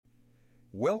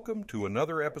Welcome to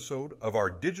another episode of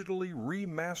our digitally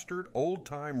remastered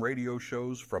old-time radio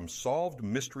shows from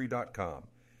SolvedMystery.com.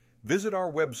 Visit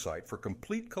our website for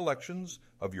complete collections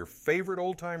of your favorite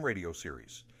old-time radio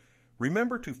series.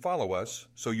 Remember to follow us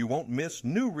so you won't miss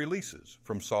new releases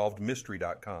from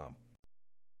SolvedMystery.com.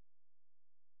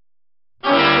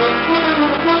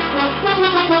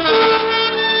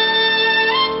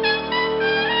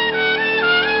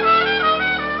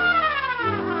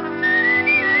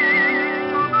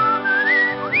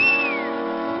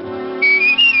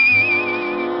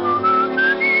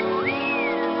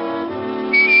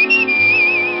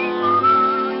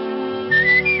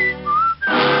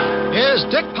 Here's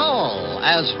Dick Powell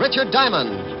as Richard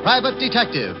Diamond, private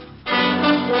detective.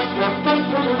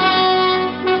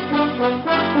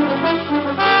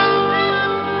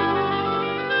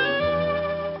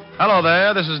 Hello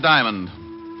there, this is Diamond.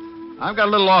 I've got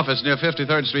a little office near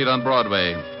 53rd Street on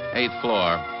Broadway, 8th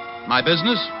floor. My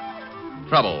business?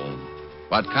 Trouble.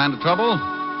 What kind of trouble?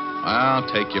 Well,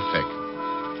 take your pick.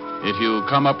 If you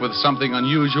come up with something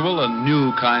unusual, a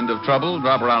new kind of trouble,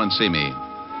 drop around and see me.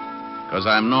 Because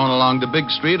I'm known along the big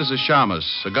street as a shamus,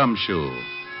 a gumshoe,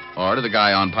 or to the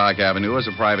guy on Park Avenue as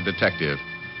a private detective.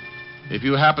 If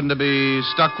you happen to be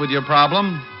stuck with your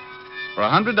problem, for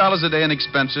 $100 a day in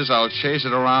expenses, I'll chase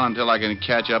it around until I can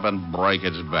catch up and break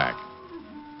its back.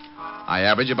 I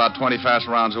average about 20 fast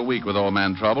rounds a week with old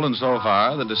man Trouble, and so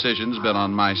far the decision's been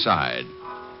on my side.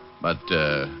 But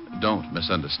don't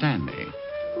misunderstand me.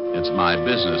 It's my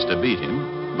business to beat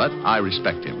him, but I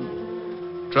respect him.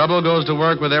 Trouble goes to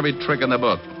work with every trick in the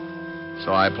book.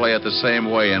 So I play it the same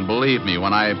way, and believe me,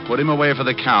 when I put him away for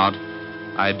the count,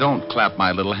 I don't clap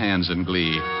my little hands in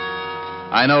glee.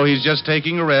 I know he's just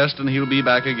taking a rest, and he'll be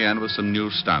back again with some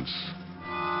new stunts.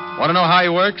 Want to know how he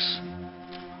works?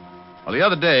 Well, the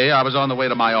other day, I was on the way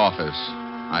to my office.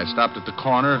 I stopped at the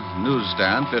corner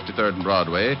newsstand, 53rd and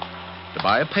Broadway, to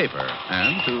buy a paper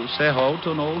and to say hello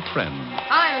to an old friend.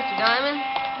 Hi, Mr. Diamond.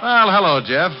 Well, hello,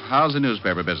 Jeff. How's the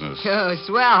newspaper business? Oh,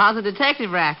 swell. How's the detective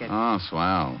racket? Oh,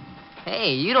 swell.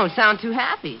 Hey, you don't sound too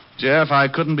happy. Jeff, I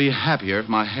couldn't be happier if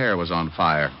my hair was on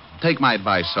fire. Take my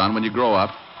advice, son. When you grow up,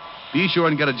 be sure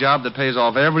and get a job that pays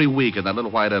off every week in that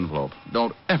little white envelope.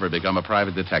 Don't ever become a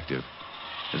private detective.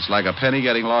 It's like a penny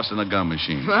getting lost in a gum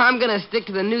machine. Well, I'm going to stick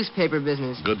to the newspaper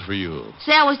business. Good for you.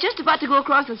 Say, I was just about to go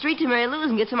across the street to Mary Lou's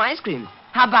and get some ice cream.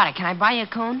 How about it? Can I buy you a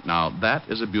cone? Now, that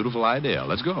is a beautiful idea.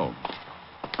 Let's go.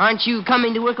 Aren't you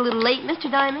coming to work a little late, Mr.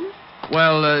 Diamond?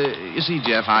 Well, you see,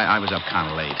 Jeff, I was up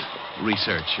kind of late.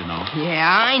 Research, you know. Yeah,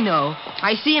 I know.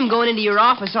 I see him going into your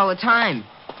office all the time.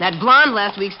 That blonde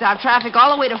last week stopped traffic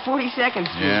all the way to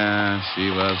 42nd Street. Yeah, she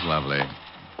was lovely.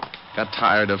 Got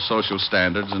tired of social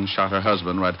standards and shot her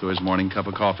husband right through his morning cup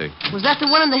of coffee. Was that the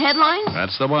one in the headlines?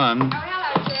 That's the one. Oh,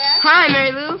 hello, Jeff. Hi,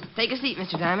 Mary Lou. Take a seat,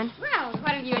 Mr. Diamond. Well,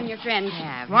 what'll you and your friend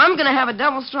have? Well, I'm going to have a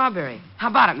double strawberry. How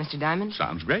about it, Mr. Diamond?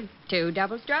 Sounds great. 2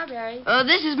 double strawberries.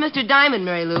 This is Mr. Diamond,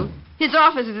 Mary Lou. His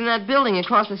office is in that building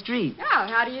across the street. Oh,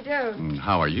 how do you do?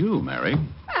 How are you, Mary?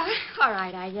 Well, all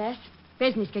right, I guess.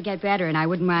 Business could get better, and I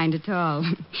wouldn't mind at all.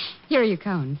 Here are your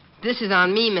cones. This is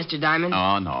on me, Mr. Diamond.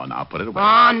 Oh, no, now put it away.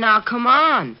 Oh, now, come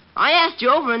on. I asked you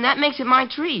over, and that makes it my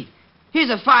treat. Here's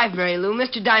a 5, Mary Lou.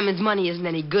 Mr. Diamond's money isn't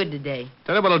any good today.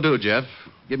 Tell you what I'll do, Jeff.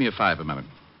 Give me a $5 a minute.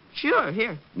 Sure,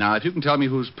 here. Now, if you can tell me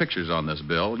whose picture's on this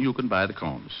bill, you can buy the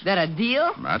cones. That a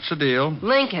deal? That's the deal.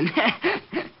 Lincoln.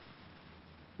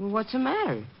 Well, what's the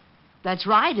matter? That's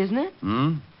right, isn't it?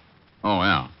 Hmm? Oh,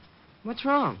 yeah. What's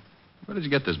wrong? Where did you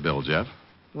get this bill, Jeff?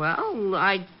 Well,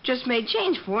 I just made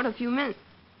change for it a few minutes.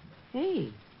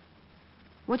 Hey,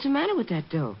 what's the matter with that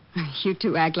dough? You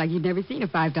two act like you'd never seen a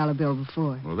 $5 bill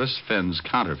before. Well, this Finn's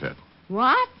counterfeit.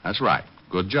 What? That's right.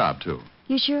 Good job, too.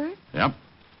 You sure? Yep.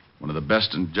 One of the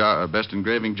best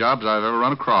engraving jobs I've ever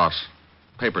run across.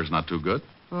 Paper's not too good.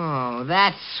 Oh,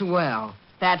 that's swell.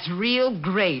 That's real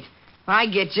great. I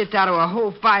get gypped out of a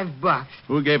whole $5.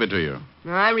 Who gave it to you?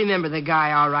 I remember the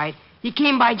guy, all right. He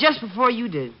came by just before you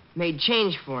did. Made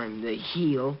change for him, the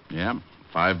heel. Yeah,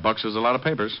 $5 is a lot of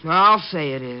papers. I'll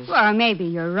say it is. Well, maybe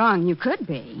you're wrong. You could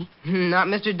be. Not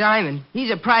Mr. Diamond.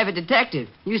 He's a private detective.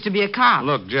 Used to be a cop.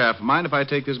 Look, Jeff, mind if I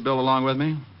take this bill along with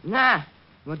me? Nah.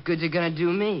 What good's it gonna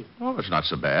do me? Oh, it's not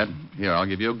so bad. Here, I'll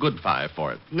give you a good 5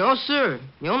 for it. No, sir.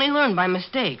 You only learn by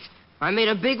mistakes. I made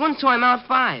a big one, so I'm out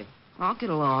 5. I'll get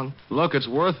along. Look, it's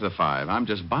worth the 5. I'm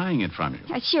just buying it from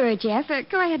you. Sure, Jeff.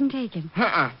 Go ahead and take it.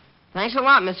 Thanks a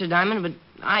lot, Mr. Diamond, but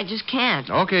I just can't.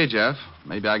 Okay, Jeff.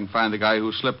 Maybe I can find the guy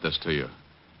who slipped this to you.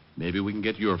 Maybe we can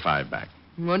get your 5 back.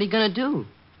 What are you going to do?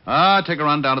 Take a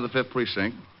run down to the 5th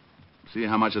Precinct. See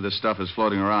how much of this stuff is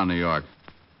floating around New York.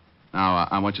 Now,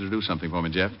 I want you to do something for me,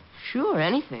 Jeff. Sure,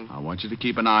 anything. I want you to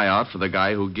keep an eye out for the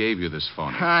guy who gave you this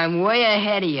phone. I'm way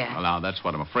ahead of you. Well, now, that's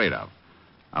what I'm afraid of.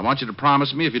 I want you to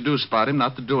promise me if you do spot him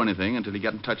not to do anything until you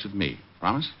get in touch with me.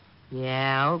 Promise?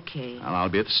 Yeah, okay. Well, I'll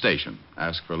be at the station.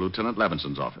 Ask for Lieutenant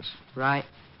Levinson's office. Right.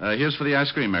 Here's for the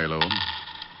ice cream, Mary Lou.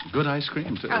 Good ice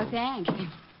cream, too. Oh, thanks.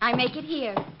 I make it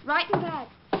here, right in back.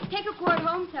 Take a quart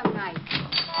home some night.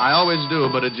 I always do,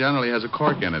 but it generally has a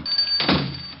cork in it.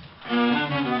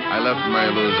 I left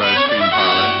Mary Lou's ice cream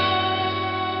parlor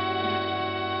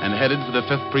and headed for the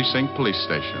 5th Precinct Police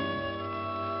Station.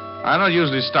 I don't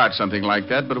usually start something like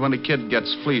that, but when a kid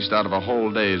gets fleeced out of a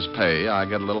whole day's pay, I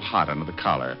get a little hot under the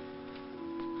collar.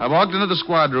 I walked into the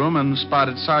squad room and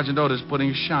spotted Sergeant Otis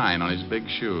putting shine on his big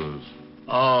shoes.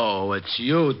 Oh, it's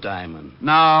you, Diamond.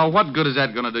 Now, what good is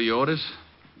that going to do you, Otis?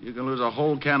 You can lose a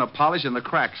whole can of polish in the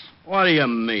cracks. What do you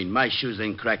mean? My shoes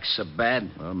ain't cracked so bad.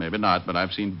 Well, maybe not, but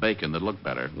I've seen bacon that look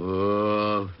better.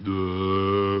 Oh.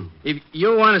 If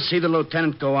you want to see the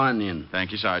lieutenant, go on in.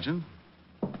 Thank you, Sergeant.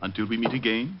 Until we meet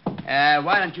again.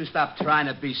 Why don't you stop trying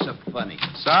to be so funny?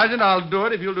 Sergeant, I'll do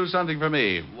it if you'll do something for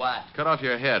me. What? Cut off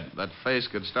your head. That face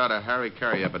could start a Harry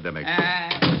Carey epidemic.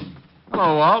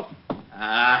 Hello, Walt.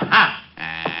 Aha.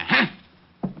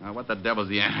 Now, what the devil's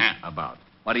the about?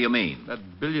 What do you mean? That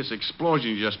bilious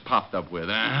explosion you just popped up with.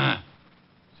 Sound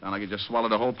like you just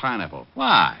swallowed a whole pineapple.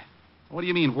 Why? What do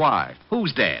you mean, why?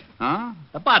 Who's dead? Huh?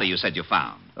 The body you said you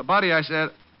found. The body, I said...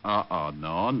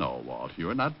 No, Walt.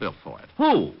 You're not built for it.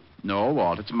 Who? No,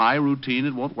 Walt. It's my routine.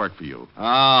 It won't work for you. Oh,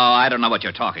 I don't know what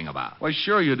you're talking about. Well,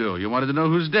 sure you do. You wanted to know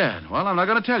who's dead. Well, I'm not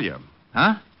going to tell you.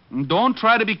 Huh? Don't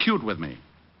try to be cute with me.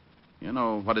 You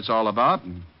know what it's all about.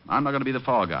 I'm not going to be the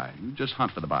fall guy. You just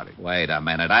hunt for the body. Wait a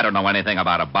minute. I don't know anything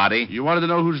about a body. You wanted to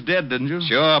know who's dead, didn't you?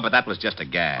 Sure, but that was just a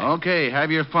gag. Okay,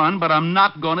 have your fun, but I'm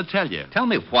not going to tell you. Tell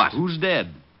me what? Who's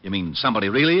dead? You mean somebody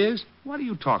really is? What are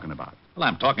you talking about? Well,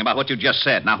 I'm talking about what you just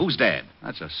said. Now, who's dead?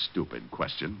 That's a stupid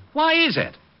question. Why is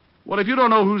it? Well, if you don't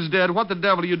know who's dead, what the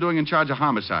devil are you doing in charge of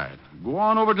homicide? Go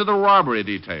on over to the robbery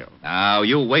detail. Now,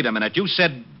 you wait a minute. You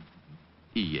said...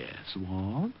 Yes,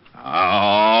 Walt?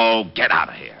 Oh, get out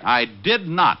of here. I did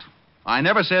not. I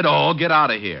never said, oh, get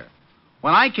out of here.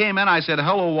 When I came in, I said,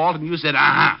 hello, Walt, and you said,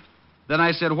 uh-huh. Then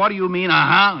I said, what do you mean,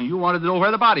 uh-huh? And you wanted to know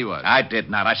where the body was. I did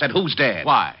not. I said, who's dead?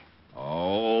 Why?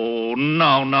 Oh,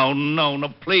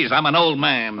 no, please. I'm an old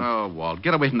man. Oh, Walt,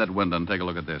 get away from that window and take a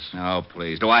look at this. Oh,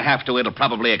 please. Do I have to? It'll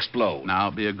probably explode.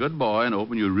 Now, be a good boy and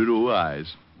open your little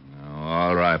eyes. Oh,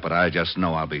 all right, but I just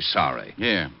know I'll be sorry.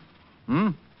 Here.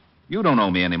 You don't owe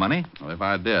me any money. Well, if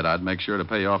I did, I'd make sure to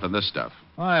pay you off in this stuff.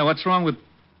 Why, what's wrong with...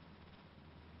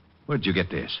 Where'd you get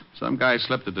this? Some guy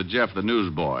slipped it to Jeff, the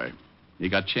newsboy. He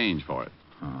got change for it.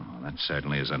 Oh, that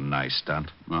certainly is a nice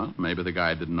stunt. Well, maybe the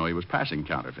guy didn't know he was passing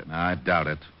counterfeit. I doubt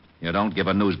it. You don't give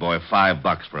a newsboy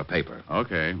 $5 for a paper.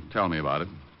 Okay, tell me about it.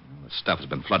 Well, the stuff has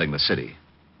been flooding the city.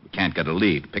 We can't get a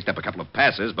lead. Picked up a couple of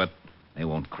passes, but they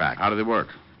won't crack. How did it work?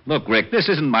 Look, Rick, this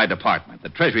isn't my department. The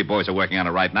Treasury boys are working on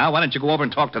it right now. Why don't you go over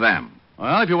and talk to them?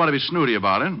 Well, if you want to be snooty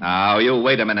about it. Now, you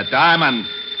wait a minute. Diamond.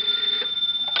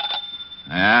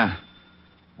 Yeah?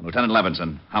 Lieutenant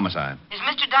Levinson, homicide. Is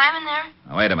Mr. Diamond there?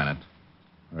 Now, wait a minute.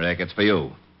 Rick, it's for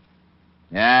you.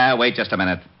 Yeah, wait just a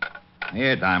minute.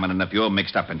 Here, Diamond, and if you're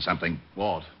mixed up in something...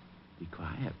 Walt, be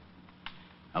quiet.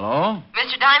 Hello?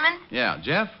 Mr. Diamond? Yeah,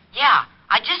 Jeff? Yeah.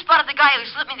 I just spotted the guy who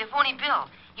slipped me the phony bill.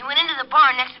 He went into the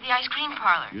bar next to the ice cream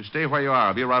parlor. You stay where you are.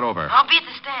 I'll be right over. I'll be at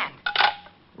the stand.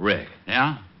 Rick,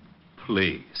 Yeah?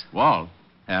 please. Walt?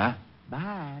 Yeah?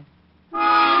 Bye.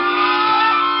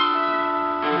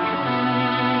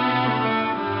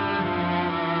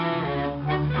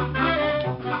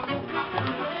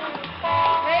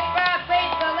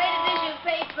 Paper, latest issue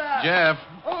paper. Jeff,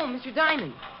 Oh, Mr.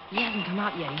 Diamond. He hasn't come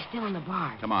out yet. He's still in the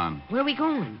bar. come on. Where are we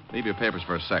going? Leave your papers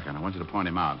for a second. I want you to point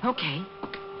him out. Okay.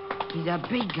 He's a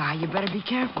big guy. You better be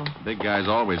careful. Big guys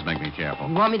always make me You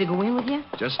careful. want me to go in with you?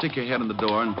 Just stick your head in the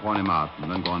door and point him out,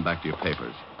 and then go on back to your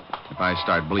papers. If I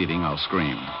start bleeding, I'll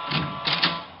scream.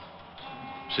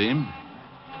 See him?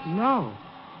 No.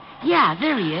 Yeah,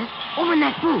 there he is. Over in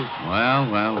that booth.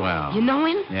 Well. You know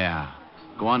him? Yeah.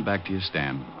 Go on back to your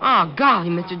stand. Oh, golly,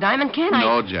 Mr. Diamond, can't I?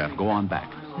 No, Jeff. Go on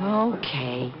back.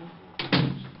 Okay.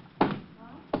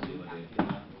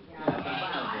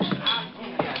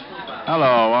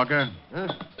 Hello, Walker. Huh?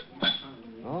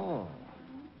 Oh.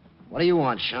 What do you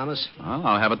want, Shamus? Well,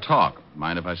 I'll have a talk.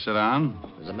 Mind if I sit down?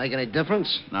 Does it make any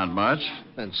difference? Not much.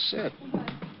 Then sit.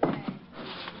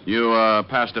 You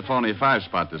passed a phony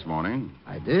 5-spot this morning.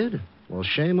 I did? Well,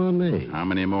 shame on me. How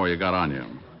many more you got on you?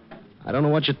 I don't know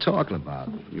what you're talking about.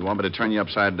 You want me to turn you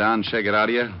upside down and shake it out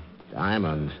of you?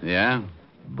 Diamond. Yeah?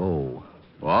 Bo.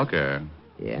 Walker.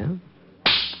 Yeah?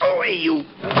 away, you.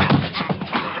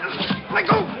 Let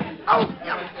go. Oh,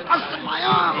 you busted my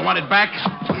arm. You want it back?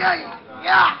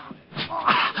 Yeah.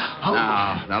 Oh.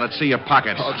 Now, let's see your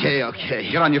pocket. Okay.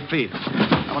 Get on your feet.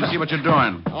 I want to see what you're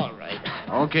doing. All right.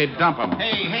 Okay, dump them.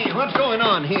 Hey, what's going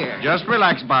on here? Just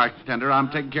relax, bartender. I'm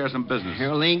taking care of some business.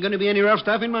 Well, there ain't going to be any rough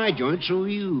stuff in my joint, so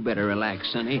you better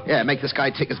relax, Sonny. Yeah, make this guy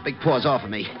take his big paws off of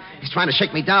me. He's trying to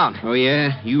shake me down. Oh,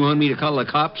 yeah? You want me to call the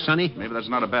cops, Sonny? Maybe that's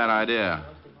not a bad idea.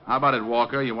 How about it,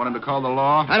 Walker? You want him to call the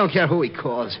law? I don't care who he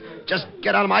calls. Just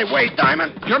get out of my way,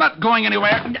 Diamond. You're not going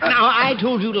anywhere. Now, I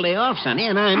told you to lay off, Sonny,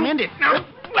 and I meant it. Now,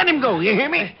 let him go, you hear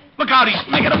me? Look out, he's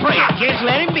making a break. Just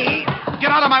let him be.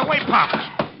 Get out of my way, Pop.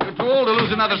 You're too old to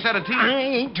lose another set of teeth. I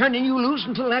ain't turning you loose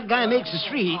until that guy makes the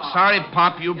street. Sorry,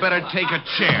 Pop. You better take a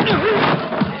chair.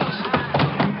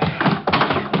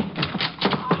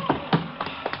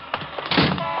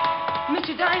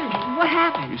 Mr. Diamond, what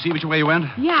happened? You see which way you went?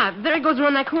 Yeah, there it goes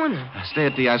around that corner. Stay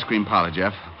at the ice cream parlor,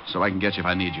 Jeff, so I can get you if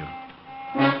I need you.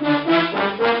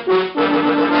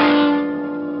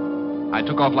 I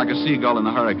took off like a seagull in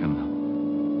a hurricane.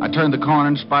 I turned the corner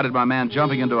and spotted my man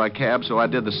jumping into a cab, so I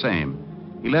did the same.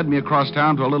 He led me across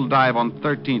town to a little dive on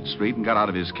 13th Street and got out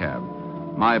of his cab.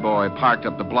 My boy parked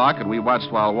up the block, and we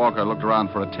watched while Walker looked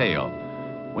around for a tail.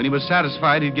 When he was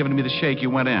satisfied he'd given me the shake, he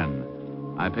went in.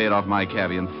 I paid off my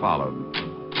cabbie and followed.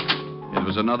 It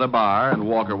was another bar, and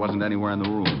Walker wasn't anywhere in the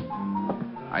room.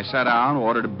 I sat down,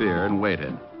 ordered a beer, and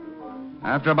waited.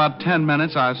 After about 10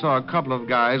 minutes, I saw a couple of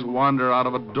guys wander out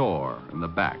of a door in the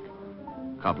back.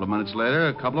 A couple of minutes later,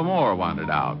 a couple of more wandered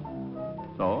out.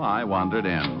 So I wandered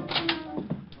in.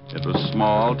 It was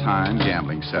small-time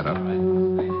gambling setup.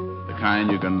 The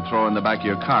kind you can throw in the back of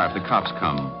your car if the cops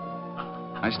come.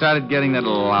 I started getting that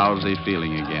lousy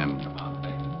feeling again.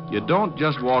 You don't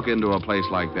just walk into a place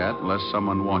like that unless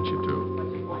someone wants you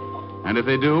to. And if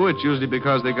they do, it's usually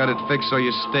because they got it fixed so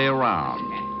you stay around.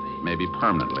 Maybe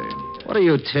permanently. What are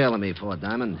you tailing me for,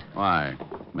 Diamond? Why?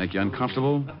 Make you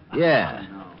uncomfortable? Yeah.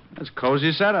 That's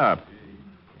cozy setup.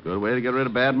 Good way to get rid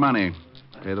of bad money.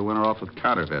 Pay the winner off with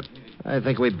counterfeit. I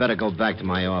think we'd better go back to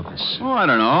my office. Oh, I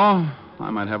don't know. I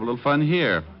might have a little fun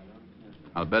here.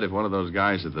 I'll bet if one of those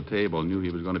guys at the table knew he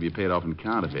was going to be paid off in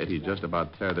counterfeit, he'd just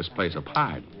about tear this place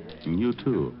apart. And you,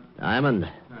 too. Diamond,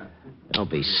 don't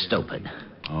be stupid.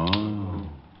 Oh,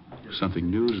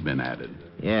 something new's been added.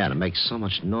 Yeah, and it makes so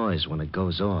much noise when it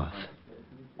goes off.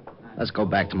 Let's go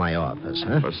back to my office,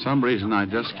 huh? For some reason, I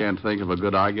just can't think of a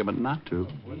good argument not to.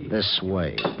 This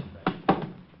way.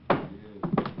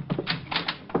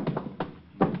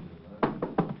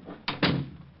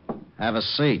 Have a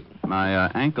seat. My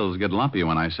ankles get lumpy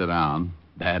when I sit down.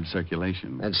 Bad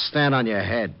circulation. And stand on your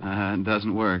head. It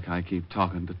doesn't work. I keep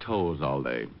talking to toes all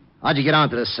day. How'd you get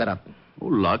onto this setup? Oh,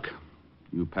 luck.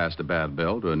 You passed a bad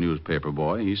bill to a newspaper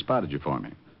boy. He spotted you for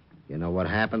me. You know what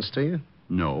happens to you?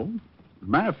 No. As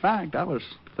a matter of fact, I was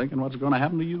thinking what's going to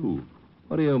happen to you.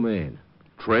 What do you mean?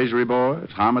 Treasury boys,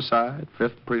 homicide,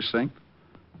 5th Precinct.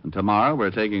 And tomorrow we're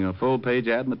taking a full-page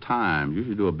ad in the Times. You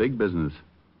should do a big business.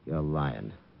 You're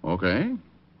lying. Okay.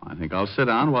 I think I'll sit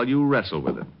down while you wrestle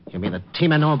with it. You mean the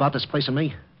team I know about this place and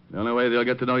me? The only way they'll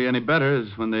get to know you any better is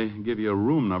when they give you a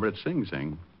room number at Sing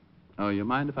Sing. Oh, you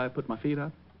mind if I put my feet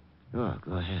up? Oh,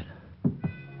 go ahead.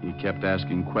 He kept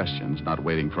asking questions, not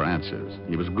waiting for answers.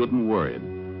 He was good and worried.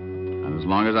 And as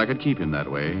long as I could keep him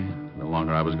that way, the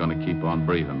longer I was going to keep on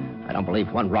breathing. I don't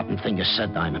believe one rotten thing you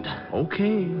said, Diamond.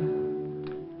 Okay.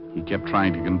 He kept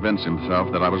trying to convince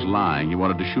himself that I was lying. He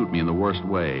wanted to shoot me in the worst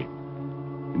way.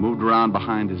 He moved around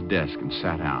behind his desk and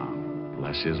sat down.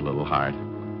 Bless his little heart.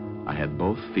 I had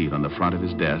both feet on the front of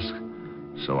his desk,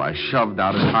 so I shoved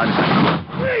out as hard as I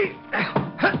could.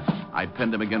 I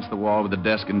pinned him against the wall with the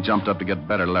desk and jumped up to get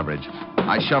better leverage.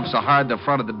 I shoved so hard the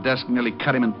front of the desk nearly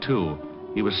cut him in two.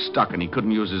 He was stuck and he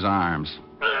couldn't use his arms.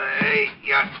 I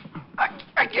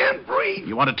can't breathe.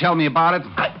 You want to tell me about it?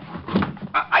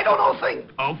 I don't know a thing.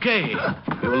 Okay.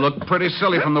 You look pretty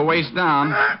silly from the waist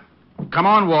down. Come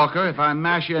on, Walker. If I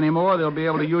mash you anymore, they'll be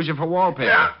able to use you for wallpaper.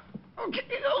 Yeah.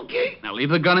 Okay. Now, leave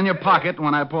the gun in your pocket.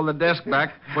 When I pull the desk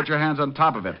back, put your hands on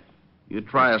top of it. You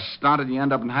try a stunt and you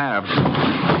end up in halves.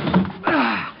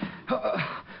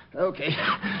 Okay.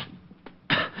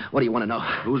 What do you want to know?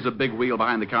 Who's the big wheel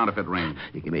behind the counterfeit ring?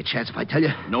 You give me a chance if I tell you?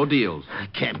 No deals. I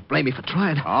can't blame you for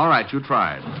trying. All right, you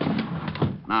tried.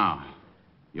 Now,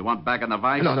 you want back in the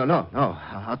vice? No.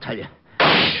 I'll tell you.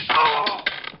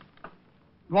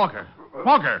 Walker!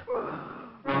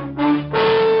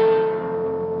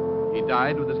 He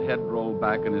died with his head rolled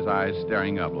back and his eyes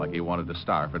staring up like he wanted to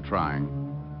starve for trying.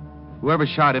 Whoever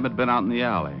shot him had been out in the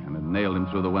alley and had nailed him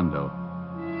through the window.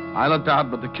 I looked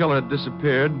out, but the killer had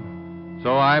disappeared,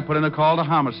 So I put in a call to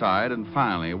homicide, and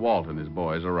finally, Walt and his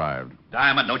boys arrived.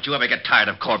 Diamond, don't you ever get tired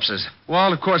of corpses.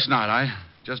 Well, of course not. I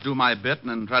just do my bit and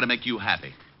then try to make you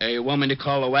happy. Hey, you want me to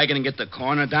call the wagon and get the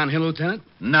coroner down here, Lieutenant?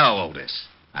 No, Otis.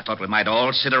 I thought we might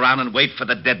all sit around and wait for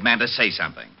the dead man to say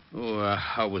something. Oh,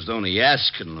 I was only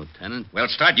asking, Lieutenant. Well,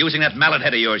 start using that mallet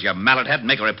head of yours, you mallet head, and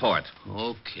make a report.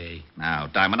 Okay. Now,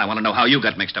 Diamond, I want to know how you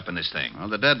got mixed up in this thing. Well,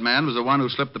 the dead man was the one who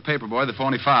slipped the paper boy the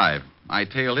 $45. I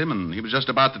tailed him, and he was just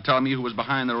about to tell me who was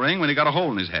behind the ring when he got a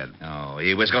hole in his head. Oh,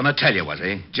 he was going to tell you, was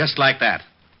he? Just like that.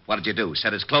 What did you do?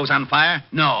 Set his clothes on fire?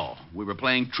 No. We were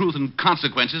playing Truth and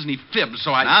Consequences, and he fibbed,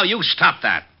 so I... Now, you stop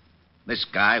that. This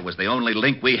guy was the only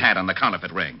link we had on the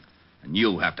counterfeit ring. And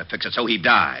you have to fix it so he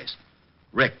dies.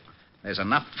 Rick, there's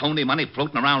enough phony money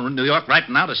floating around New York right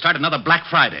now to start another Black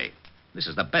Friday. This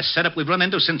is the best setup we've run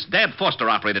into since Dad Foster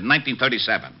operated in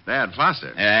 1937. Dad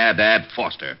Foster? Yeah, Dad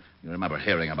Foster. You remember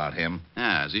hearing about him?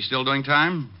 Yeah, is he still doing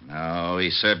time? No, he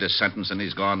served his sentence and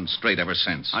he's gone straight ever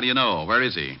since. How do you know? Where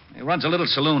is he? He runs a little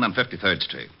saloon on 53rd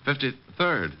Street.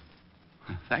 53rd.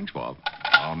 Thanks, Walt.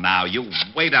 Oh, now, you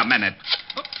wait a minute.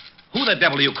 Who the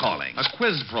devil are you calling? A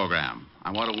quiz program.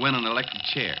 I want to win an electric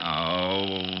chair.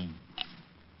 Oh.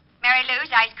 Mary Lou's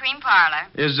Ice Cream Parlor.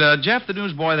 Is Jeff the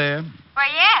newsboy there? Why,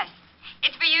 yes.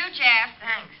 It's for you, Jeff.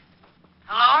 Thanks.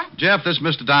 Hello? Jeff, this is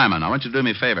Mr. Diamond. I want you to do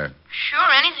me a favor.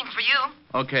 Sure, anything for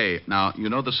you. Okay, now, you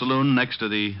know the saloon next to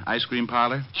the ice cream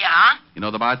parlor? Yeah? You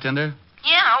know the bartender?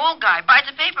 Yeah, old guy. Buys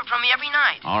the paper from me every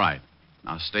night. All right.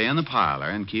 Now, stay in the parlor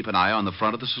and keep an eye on the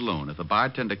front of the saloon. If the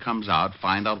bartender comes out,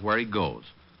 find out where he goes.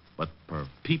 But for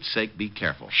Pete's sake, be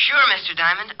careful. Sure, Mr.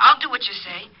 Diamond. I'll do what you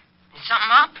say. Is something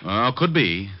up? Well, could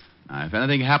be. Now, if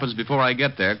anything happens before I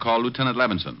get there, call Lieutenant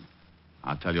Levinson.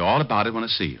 I'll tell you all about it when I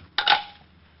see you.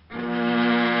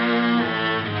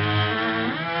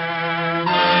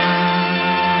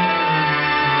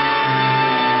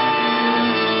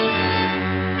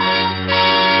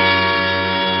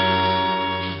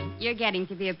 You're getting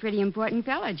to be a pretty important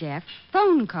fellow, Jeff.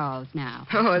 Phone calls now.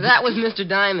 Oh, that was Mr.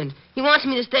 Diamond. He wants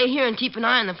me to stay here and keep an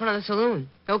eye on the front of the saloon.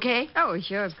 Okay? Oh,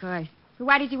 sure, of course. But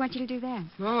why does he want you to do that?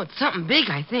 Oh, it's something big,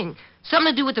 I think.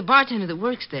 Something to do with the bartender that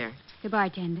works there. The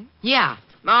bartender? Yeah.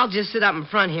 I'll just sit up in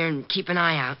front here and keep an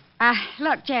eye out.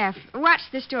 Look, Jeff, watch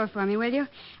the store for me, will you?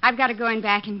 I've got to go in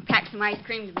back and pack some ice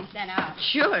cream to be sent out.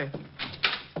 Sure.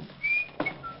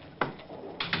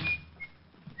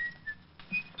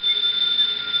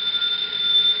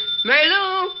 Mary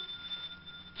Lou!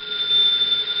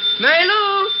 Mary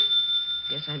Lou!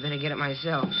 Guess I'd better get it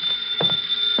myself.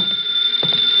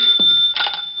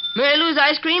 Mary Lou's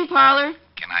Ice Cream Parlor.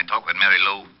 Can I talk with Mary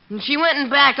Lou? And she went and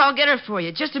back. I'll get her for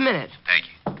you. Just a minute. Thank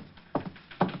you.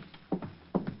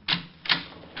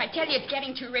 I tell you, it's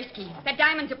getting too risky. That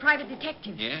Diamond's a private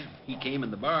detective. Yeah, he came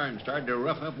in the bar and started to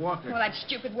rough up Walker. Well, that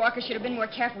stupid Walker should have been more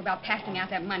careful about passing out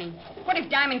that money. What if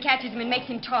Diamond catches him and makes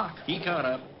him talk? He caught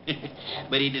up.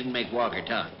 But he didn't make Walker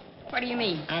talk. What do you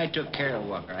mean? I took care of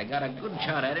Walker. I got a good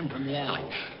shot at him from the alley.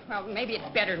 Well, maybe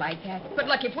it's better like that. But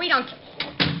look, if we don't...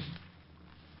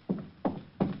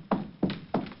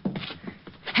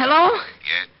 Hello?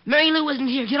 Yes? Mary Lou isn't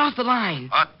here. Get off the line.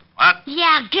 What? What?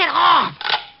 Yeah, get off.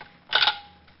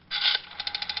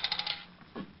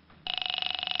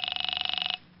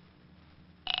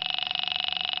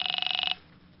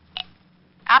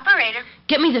 Operator,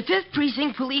 Get me the 5th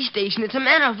Precinct Police Station. It's a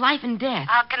matter of life and death.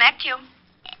 I'll connect you.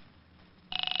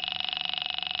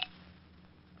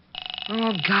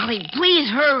 Oh, golly, please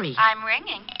hurry. I'm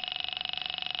ringing.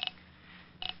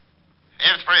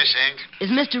 5th Precinct. Is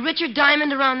Mr. Richard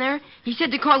Diamond around there? He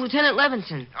said to call Lieutenant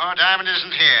Levinson. Oh, Diamond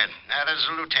isn't here. That is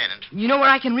the lieutenant. You know where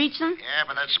I can reach them? Yeah,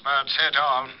 but that's about it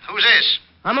all. Who's this?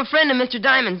 I'm a friend of Mr.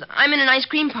 Diamond's. I'm in an ice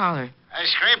cream parlor.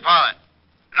 Ice cream parlor.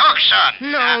 Look,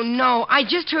 son. No. I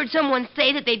just heard someone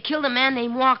say that they'd killed a man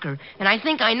named Walker, and I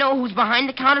think I know who's behind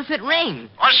the counterfeit ring.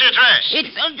 What's the address?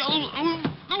 It's...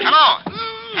 Hello.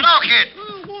 Hello, kid.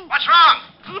 What's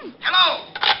wrong?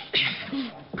 Hello.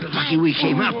 Good lucky we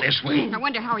came out this way. I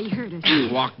wonder how he hurt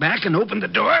us. Walked back and opened the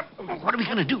door. What are we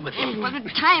going to do with him? Well,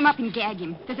 tie him up and gag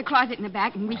him. There's a closet in the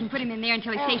back, and we can put him in there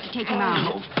until it's safe to take him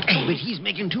out. Oh, but he's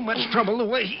making too much trouble the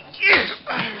way he is.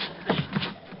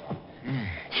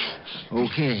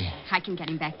 Okay. I can get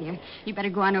him back there. You better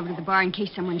go on over to the bar in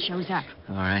case someone shows up.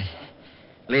 All right.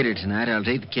 Later tonight, I'll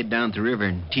take the kid down to the river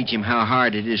and teach him how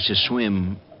hard it is to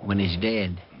swim when he's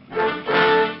dead.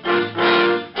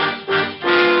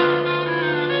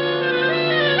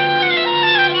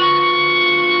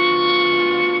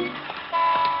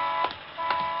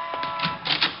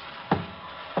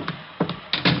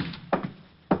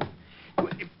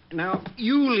 Now,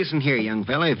 you listen here, young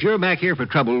fella. If you're back here for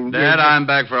trouble... Dad, I'm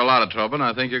back for a lot of trouble, and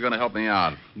I think you're going to help me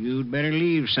out. You'd better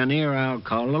leave, Sonny, or I'll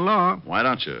call the law. Why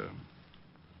don't you?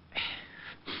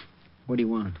 What do you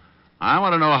want? I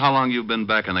want to know how long you've been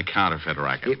back in the counterfeit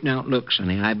racket. Now, look,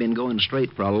 Sonny, I've been going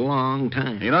straight for a long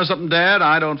time. You know something, Dad?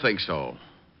 I don't think so.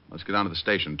 Let's get down to the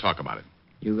station and talk about it.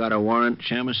 You got a warrant,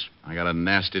 Shamus? I got a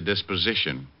nasty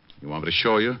disposition. You want me to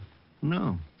show you?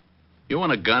 No. You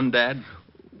want a gun, Dad?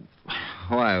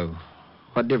 Why?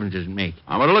 What difference does it make?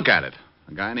 I'm going to look at it.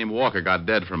 A guy named Walker got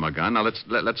dead from a gun. Now,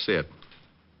 let's see it.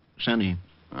 Sonny.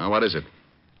 What is it?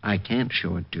 I can't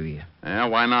show it to you. Yeah,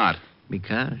 why not?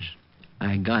 Because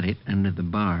I got it under the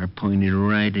bar, pointed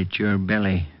right at your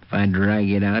belly. If I drag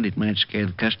it out, it might scare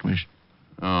the customers.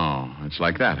 Oh, it's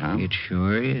like that, huh? It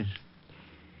sure is.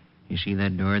 You see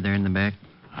that door there in the back?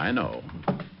 I know.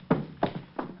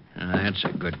 That's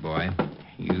a good boy.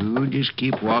 You just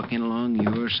keep walking along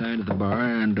your side of the bar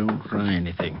and don't try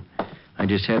anything. I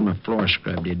just had my floor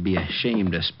scrubbed. It'd be a shame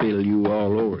to spill you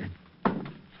all over it.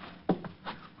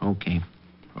 Okay.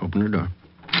 Open the door.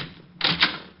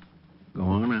 Go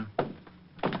on now.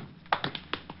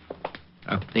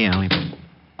 Up the alley.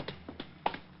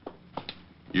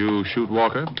 You shoot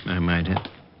Walker? I might have.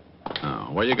 Oh,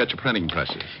 where you got your printing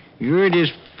presses? You're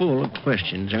just full of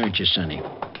questions, aren't you, Sonny?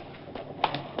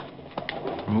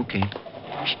 Okay.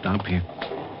 Stop here.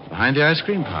 Behind the ice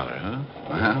cream parlor,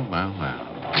 huh? Well.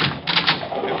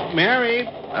 Mary!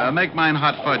 Make mine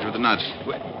hot fudge with the nuts.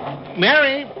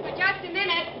 Mary! For just a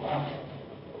minute.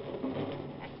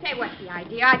 Say, what's the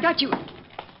idea? I thought you...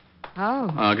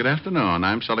 Oh. Good afternoon.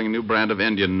 I'm selling a new brand of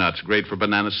Indian nuts, great for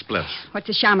banana splits. What's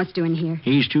the shamus doing here?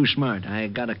 He's too smart. I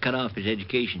gotta cut off his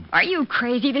education. Are you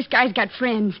crazy? This guy's got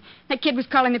friends. That kid was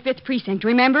calling the 5th Precinct,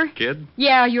 remember? Kid?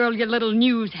 Yeah, your little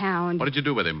news hound. What did you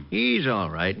do with him? He's all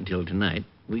right until tonight.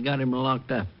 We got him locked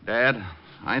up. Dad,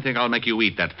 I think I'll make you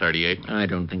eat that 38. I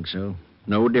don't think so.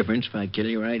 No difference if I kill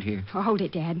you right here. Oh, hold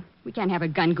it, Dad. We can't have a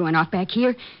gun going off back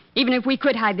here. Even if we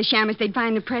could hide the shamus, they'd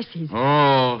find the presses.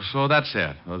 Oh, so that's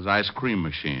it. Those ice cream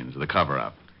machines, the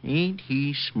cover-up. Ain't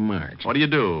he smart? What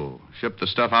do? Ship the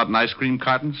stuff out in ice cream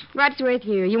cartons? What's with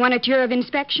you? You want a tour of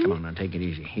inspection? Come on, now, take it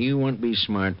easy. He won't be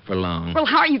smart for long. Well,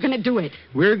 how are you going to do it?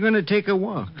 We're going to take a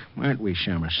walk, aren't we,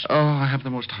 Shamus? Oh, I have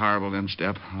the most horrible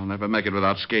instep. I'll never make it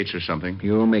without skates or something.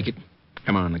 You'll make it.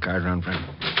 Come on, the car's around front.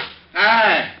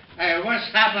 Hey,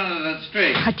 what's happening in the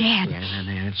street? Dad.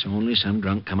 Yeah, it's only some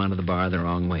drunk come out of the bar the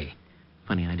wrong way.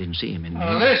 Funny, I didn't see him in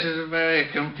Oh, this is very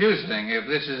confusing. If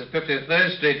this is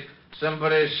 53rd Street,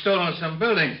 somebody's stolen some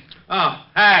buildings. Oh,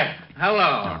 hey,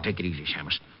 hello. Now, take it easy,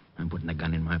 Shamus. I'm putting the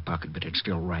gun in my pocket, but it's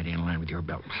still right in line with your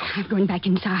belt. I'm going back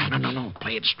inside. No.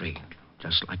 Play it straight.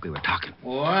 Just like we were talking.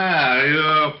 Well,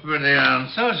 you're pretty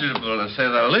unsociable, to say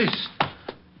the least.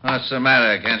 What's the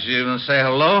matter? Can't you even say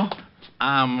hello?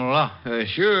 I'm lost.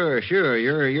 Sure.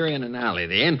 You're in an alley.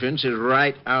 The entrance is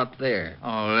right out there.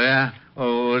 Oh, yeah?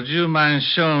 Oh, would you mind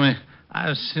showing me?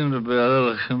 I seem to be a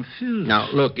little confused. Now,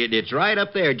 look, it's right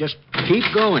up there. Just keep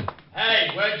going.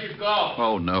 Hey, where'd you go?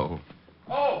 Oh, no.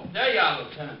 Oh, there you are,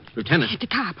 Lieutenant. Lieutenant. It's a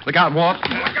cop. Look out, Walt. Get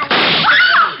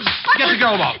the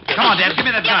girl, Walt. Come on, Dad. Give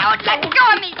me that gun. Don't let go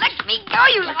of me. Let me go,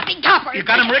 you loving copper. You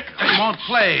got him, Rick? He won't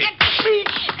play.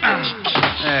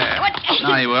 There.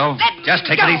 Now he will. Just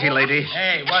take it easy, lady.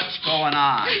 Hey, what's going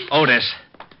on? Otis,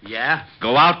 Yeah?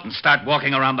 go out and start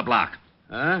walking around the block.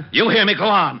 Huh? You hear me? Go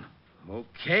on.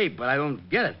 Okay, but I don't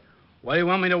get it. What do you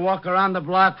want me to walk around the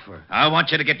block for? I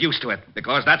want you to get used to it,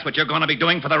 because that's what you're going to be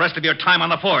doing for the rest of your time on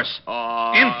the force.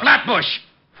 Oh. In Flatbush.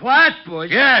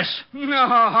 Flatbush? Yes. No.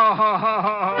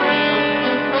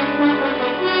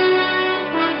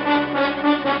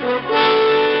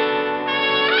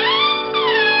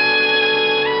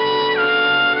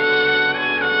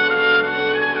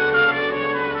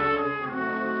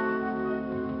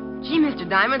 Gee, Mr.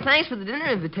 Diamond, thanks for the dinner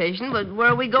invitation, but where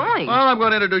are we going? Well, I'm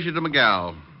going to introduce you to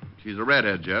Miguel. She's a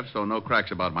redhead, Jeff, so no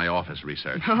cracks about my office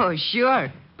research. Oh,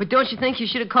 sure. But don't you think you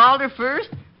should have called her first?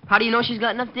 How do you know she's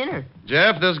got enough dinner?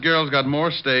 Jeff, this girl's got more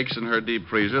steaks in her deep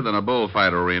freezer than a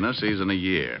bullfight arena sees in a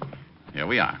year. Here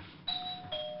we are.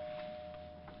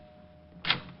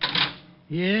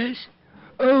 Yes?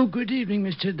 Oh, good evening,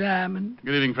 Mr. Diamond.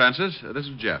 Good evening, Francis. This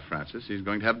is Jeff, Francis. He's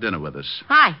going to have dinner with us.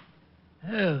 Hi.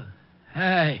 Oh,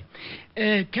 hi.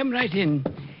 Come right in.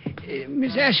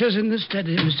 Miss Asher's in the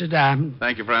study, Mr. Diamond.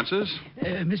 Thank you, Francis.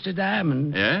 Mr.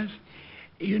 Diamond. Yes?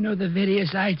 You know the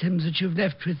various items that you've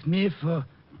left with me for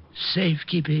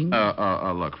safekeeping?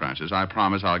 Look, Francis, I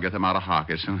promise I'll get them out of hock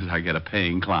as soon as I get a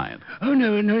paying client. Oh,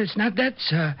 no, it's not that,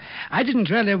 sir. I didn't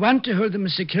really want to hold them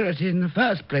as security in the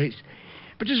first place.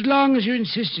 But as long as you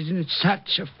insisted in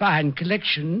such a fine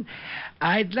collection,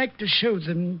 I'd like to show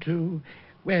them to,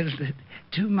 well,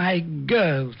 to my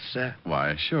girls, sir.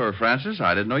 Why, sure, Francis.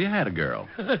 I didn't know you had a girl.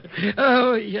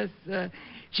 Oh, yes, sir.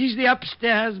 She's the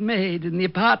upstairs maid in the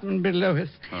apartment below us.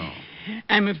 Oh.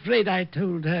 I'm afraid I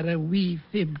told her a wee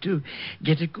fib to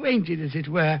get acquainted, as it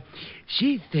were.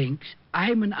 She thinks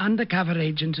I'm an undercover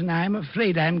agent, and I'm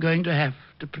afraid I'm going to have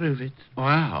to prove it.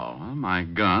 Wow. Well, my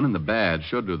gun and the badge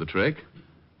should do the trick.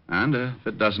 And if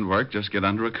it doesn't work, just get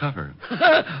under a cover.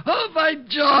 Oh, by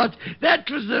George, that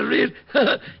was a real...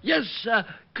 Yes, sir.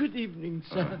 Good evening,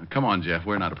 sir. Come on, Jeff.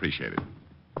 We're not appreciated.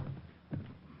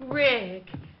 Rick.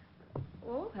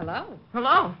 Oh, hello.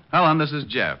 Hello. Helen, this is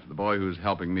Jeff, the boy who's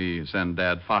helping me send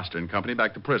Dad Foster and company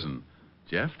back to prison.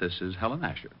 Jeff, this is Helen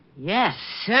Asher. Yes,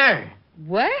 sir.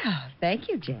 Well, thank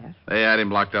you, Jeff. They had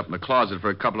him locked up in the closet for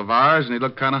a couple of hours, and he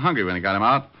looked kind of hungry when he got him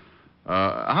out.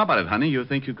 How about it, honey? You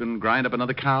think you can grind up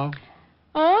another cow?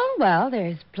 Oh, well,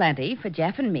 there's plenty for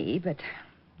Jeff and me, but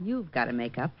you've got to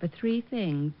make up for 3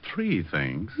 things. 3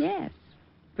 things? Yes.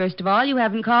 First of all, you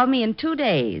haven't called me in 2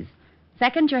 days.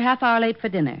 Second, you're half hour late for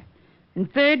dinner.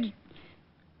 And third,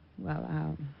 well,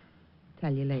 I'll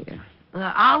tell you later.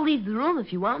 I'll leave the room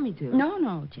if you want me to.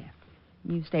 No, Jeff.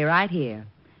 You stay right here.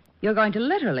 You're going to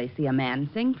literally see a man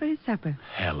sing for his supper.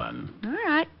 Helen. All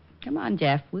right. Come on,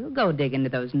 Jeff. We'll go dig into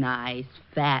those nice,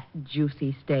 fat,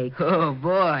 juicy steaks. Oh,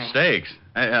 boy. Steaks?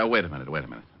 Hey, wait a minute.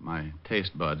 My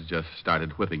taste buds just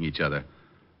started whipping each other.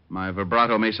 My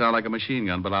vibrato may sound like a machine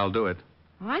gun, but I'll do it.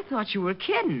 Oh, I thought you were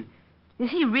kidding. Is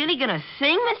he really going to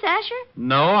sing, Miss Asher?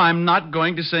 No, I'm not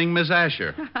going to sing Miss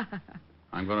Asher.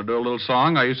 I'm going to do a little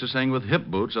song I used to sing with hip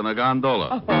boots on a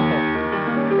gondola.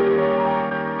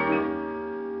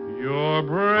 You're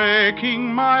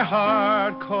breaking my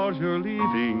heart 'cause you're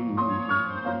leaving.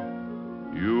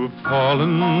 You've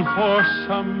fallen for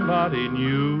somebody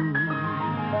new.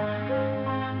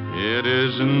 It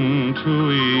isn't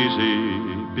too easy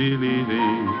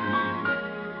believing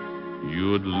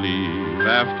you'd leave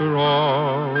after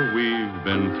all we've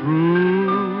been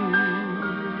through.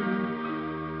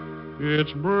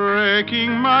 It's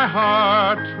breaking my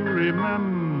heart to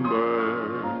remember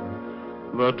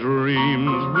the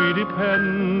dreams we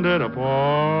depended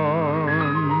upon.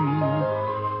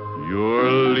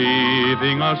 You're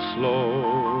leaving a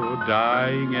slow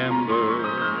dying ember.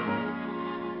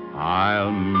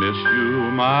 I'll miss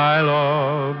you, my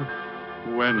love,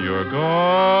 when you're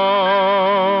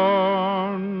gone.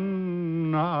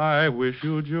 I wish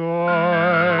you joy,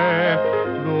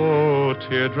 though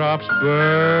teardrops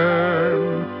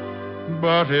burn.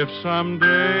 But if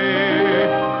someday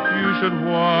you should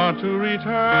want to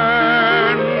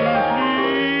return,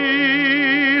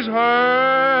 please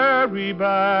hurry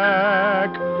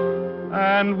back,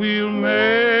 and we'll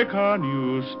make a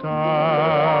new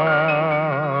start.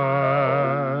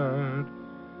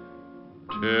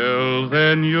 Till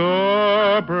then,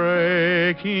 you're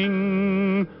breaking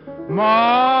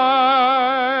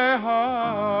my heart.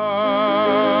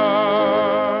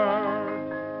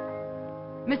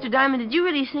 Mr. Diamond, did you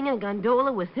really sing in a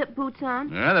gondola with hip boots on?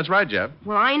 Yeah, that's right, Jeff.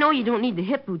 Well, I know you don't need the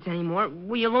hip boots anymore.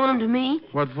 Will you loan them to me?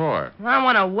 What for? I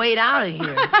want to wait out of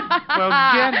here. Well,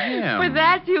 get him. For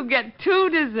that, you get 2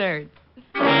 desserts.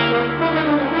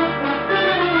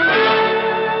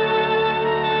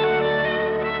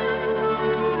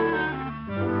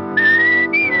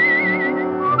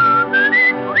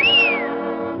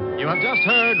 You have just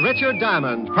heard Richard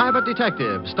Diamond, Private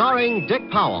Detective, starring Dick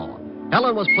Powell.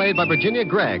 Helen was played by Virginia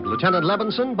Gregg, Lieutenant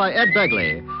Levinson by Ed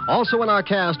Begley. Also in our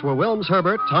cast were Wilms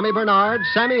Herbert, Tommy Bernard,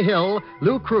 Sammy Hill,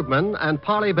 Lou Krugman, and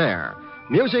Parley Bear.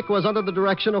 Music was under the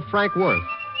direction of Frank Worth.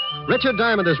 Richard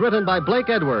Diamond is written by Blake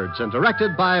Edwards and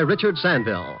directed by Richard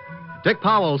Sandville. Dick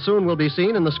Powell soon will be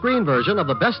seen in the screen version of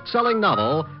the best-selling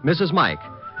novel, Mrs. Mike.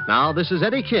 Now, this is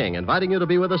Eddie King inviting you to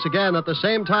be with us again at the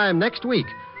same time next week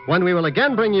when we will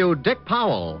again bring you Dick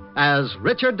Powell as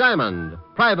Richard Diamond,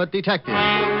 Private Detective.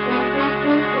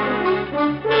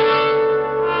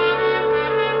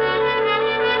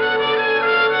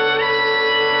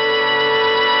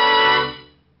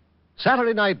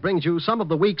 Saturday night brings you some of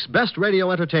the week's best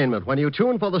radio entertainment when you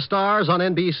tune for the stars on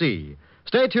NBC.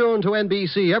 Stay tuned to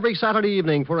NBC every Saturday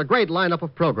evening for a great lineup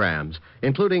of programs,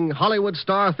 including Hollywood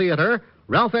Star Theater,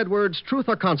 Ralph Edwards' Truth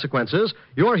or Consequences,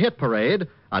 Your Hit Parade,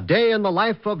 A Day in the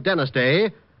Life of Dennis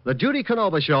Day, The Judy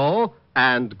Canova Show,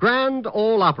 and Grand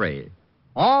Ole Opry.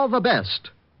 All the best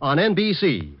on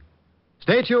NBC.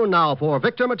 Stay tuned now for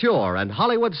Victor Mature and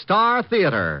Hollywood Star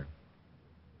Theater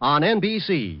on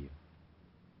NBC.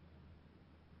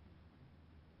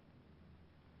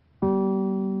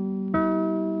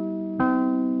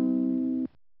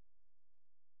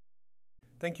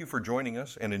 Thank you for joining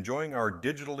us and enjoying our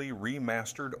digitally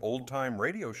remastered old-time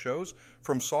radio shows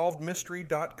from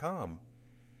SolvedMystery.com.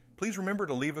 Please remember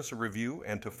to leave us a review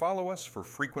and to follow us for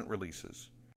frequent releases.